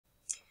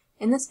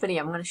In this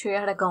video, I'm going to show you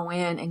how to go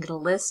in and get a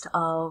list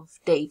of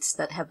dates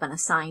that have been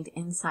assigned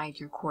inside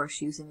your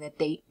course using the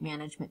date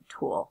management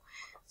tool.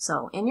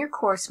 So in your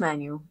course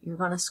menu, you're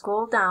going to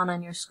scroll down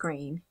on your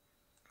screen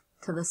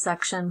to the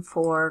section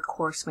for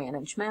course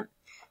management,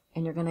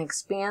 and you're going to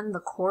expand the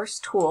course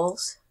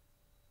tools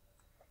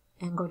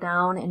and go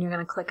down and you're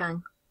going to click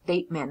on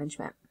date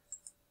management.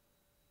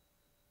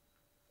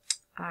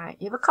 Alright,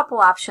 you have a couple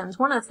options.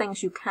 One of the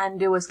things you can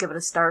do is give it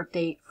a start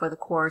date for the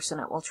course,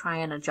 and it will try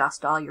and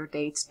adjust all your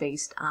dates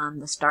based on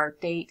the start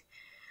date.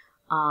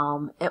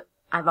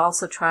 I've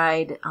also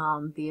tried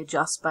the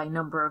adjust by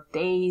number of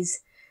days.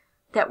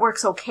 That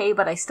works okay,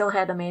 but I still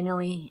had to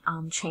manually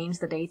change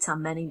the dates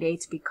on many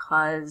dates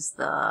because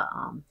the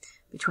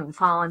between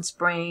fall and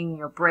spring,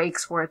 your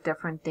breaks were at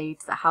different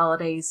dates. The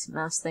holidays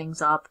mess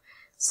things up.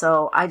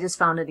 So I just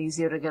found it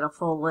easier to get a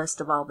full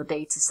list of all the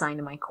dates assigned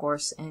to my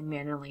course and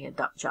manually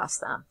adjust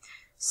them.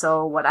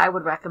 So what I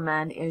would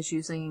recommend is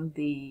using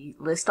the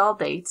list all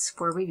dates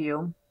for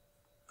review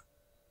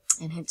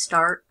and hit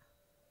start.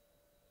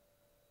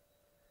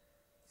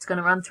 It's going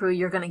to run through.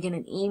 You're going to get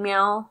an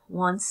email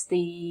once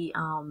the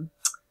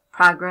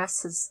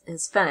progress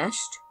is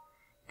finished,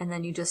 and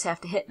then you just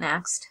have to hit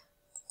next.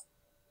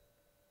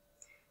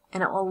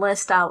 And it will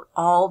list out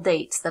all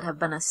dates that have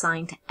been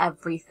assigned to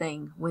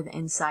everything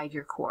inside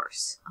your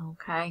course.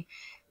 Okay.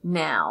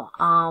 Now,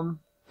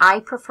 I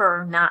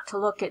prefer not to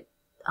look at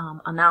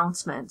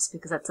announcements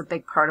because that's a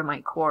big part of my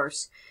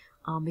course.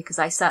 Because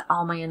I set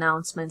all my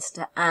announcements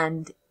to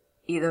end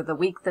either the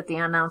week that the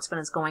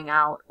announcement is going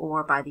out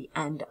or by the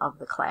end of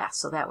the class.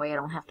 So that way I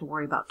don't have to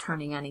worry about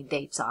turning any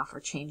dates off or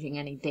changing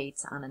any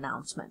dates on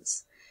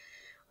announcements.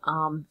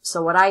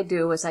 So what I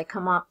do is I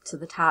come up to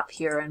the top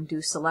here and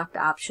do select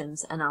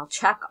options, and I'll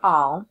check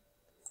all,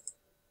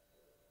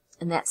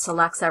 and that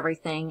selects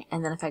everything.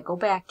 And then if I go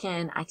back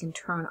in, I can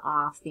turn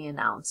off the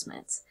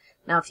announcements.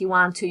 Now if you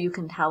want to, you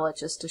can tell it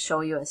just to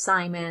show you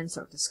assignments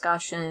or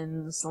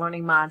discussions,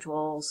 learning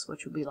modules,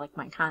 which would be like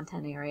my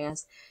content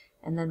areas,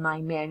 and then my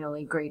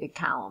manually graded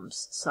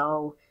columns.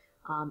 So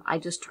I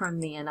just turn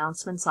the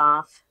announcements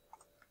off,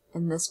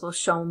 and this will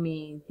show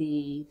me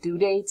the due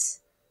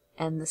dates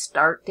and the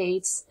start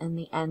dates and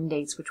the end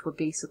dates, which would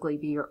basically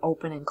be your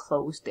open and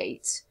close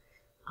dates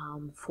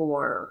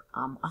for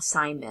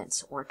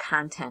assignments or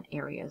content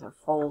areas or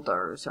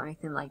folders or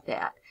anything like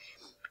that.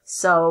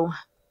 So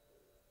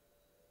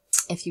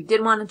if you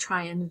did want to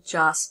try and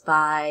adjust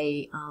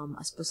by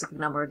a specific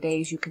number of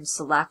days, you can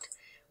select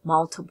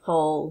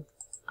multiple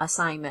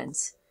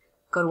assignments,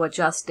 go to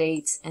adjust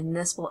dates, and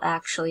this will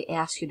actually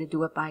ask you to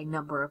do it by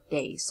number of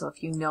days. So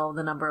if you know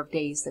the number of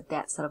days that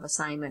that set of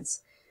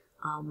assignments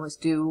was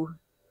due,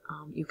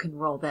 you can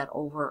roll that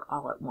over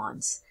all at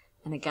once.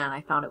 And again, I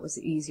found it was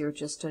easier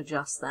just to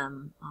adjust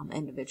them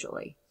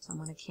individually. So I'm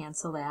going to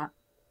cancel that.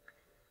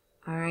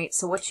 Alright,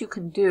 so what you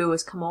can do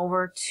is come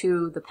over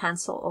to the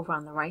pencil over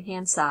on the right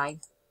hand side,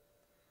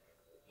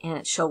 and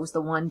it shows the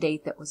one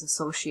date that was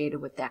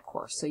associated with that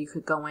course. So you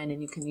could go in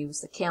and you can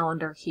use the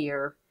calendar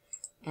here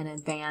and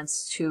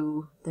advance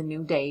to the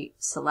new date,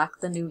 select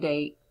the new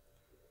date,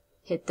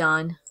 hit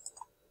done,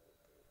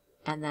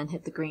 and then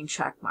hit the green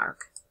check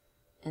mark.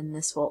 And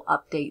this will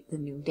update the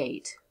new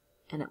date,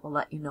 and it will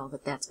let you know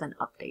that that's been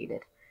updated.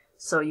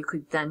 So you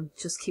could then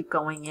just keep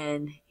going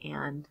in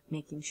and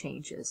making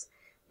changes.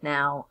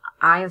 Now,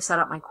 I have set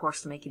up my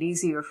course to make it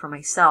easier for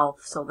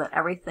myself so that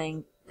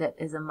everything that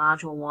is in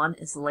Module 1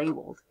 is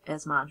labeled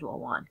as Module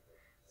 1.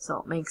 So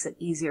it makes it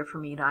easier for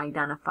me to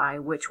identify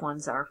which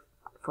ones are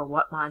for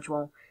what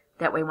module.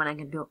 That way when I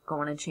can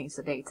go in and change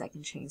the dates, I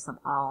can change them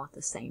all at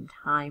the same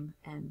time,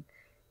 and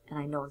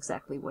I know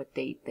exactly what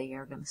date they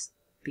are going to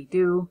be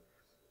due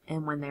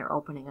and when they're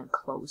opening and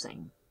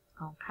closing.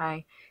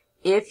 Okay.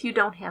 If you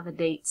don't have a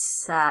date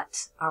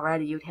set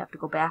already, you'd have to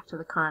go back to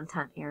the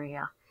content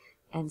area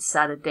and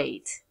set a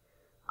date,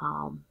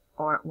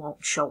 or it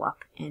won't show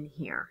up in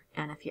here.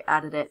 And if you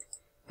edit it,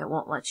 it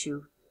won't let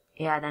you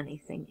add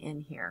anything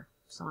in here.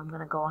 So I'm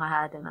going to go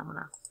ahead and I'm going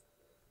to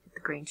hit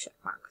the green check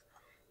mark.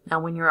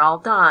 Now when you're all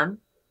done,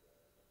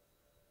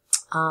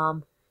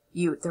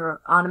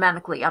 they're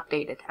automatically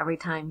updated every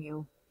time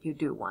you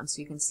do one.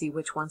 So you can see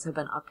which ones have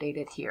been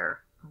updated here.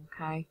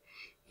 Okay.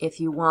 If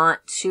you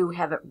want to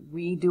have it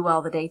redo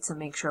all the dates and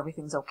make sure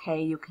everything's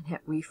okay, you can hit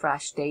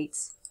refresh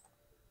dates,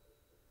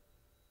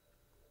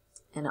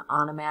 and it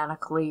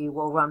automatically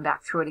will run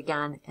back through it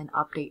again and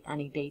update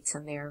any dates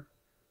in there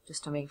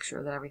just to make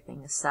sure that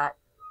everything is set.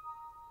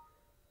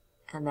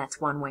 And that's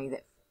one way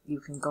that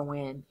you can go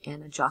in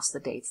and adjust the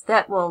dates.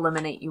 That will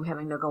eliminate you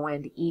having to go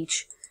into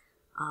each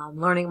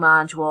learning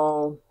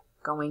module,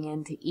 going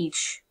into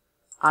each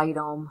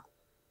item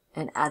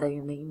and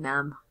editing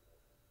them,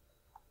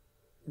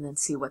 and then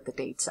see what the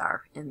dates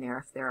are in there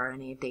if there are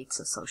any dates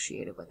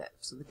associated with it.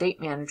 So the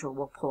date manager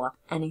will pull up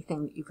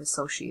anything that you've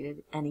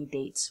associated any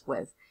dates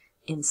with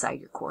inside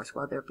your course,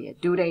 whether it be a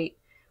due date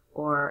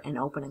or an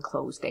open and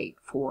close date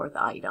for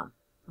the item.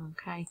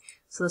 Okay,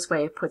 so this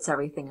way it puts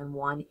everything in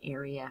one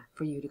area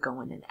for you to go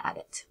in and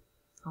edit.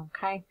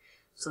 Okay,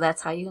 So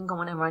that's how you can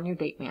go in and run your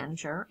date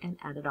manager and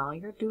edit all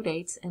your due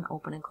dates and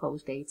open and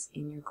close dates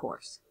in your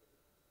course.